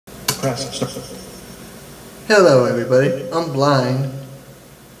Press start. Hello everybody, I'm blind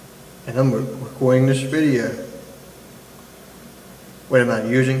and I'm recording this video. What am I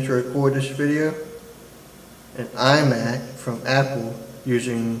using to record this video? An iMac from Apple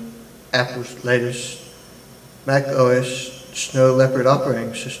using Apple's latest Mac OS Snow Leopard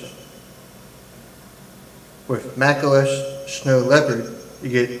operating system. With Mac OS Snow Leopard, you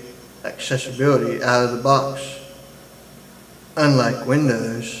get accessibility out of the box. Unlike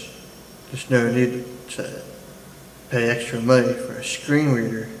Windows, there's no need to pay extra money for a screen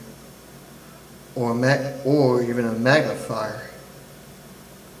reader or even a magnifier.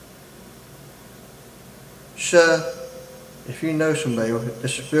 So, if you know somebody with a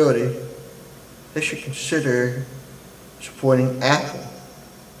disability, they should consider supporting Apple,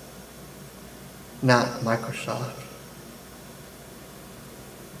 not Microsoft.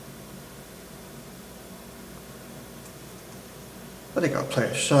 I think I'll play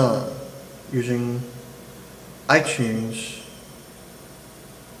a song using iTunes.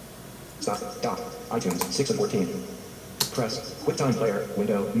 Stop. iTunes 6 of 14. Press QuickTime Player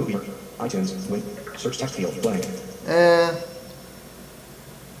window movie. iTunes win. Search text field blank.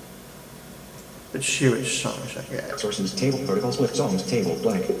 Let's see which songs I got. Sources table protocol split songs table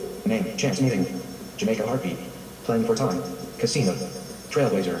blank. Name chance meeting. Jamaica Heartbeat. Playing for time. Casino.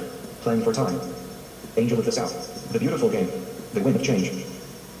 Trailblazer. Playing for time. Angel of the South. The Beautiful Game. The Wind of Change.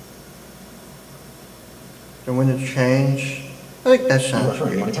 The Wind of Change. I think that sounds You are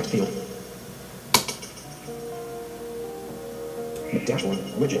currently on a good. text field. Dashboard.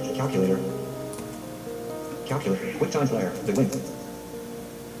 Widget. Calculator. Calculator. QuickTime Player. The Wind.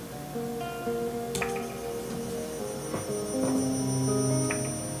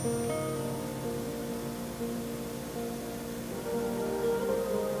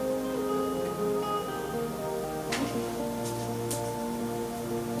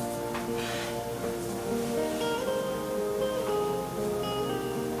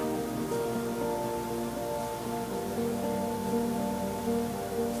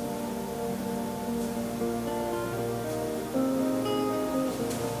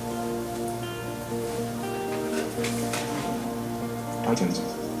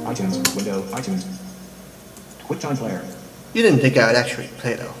 iTunes, window, iTunes. QuickTime Player. You didn't think I would actually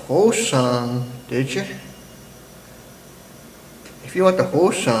play the whole song, did you? If you want the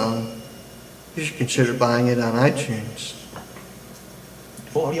whole song, you should consider buying it on iTunes.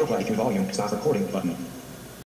 Full audio play through volume, stop recording button.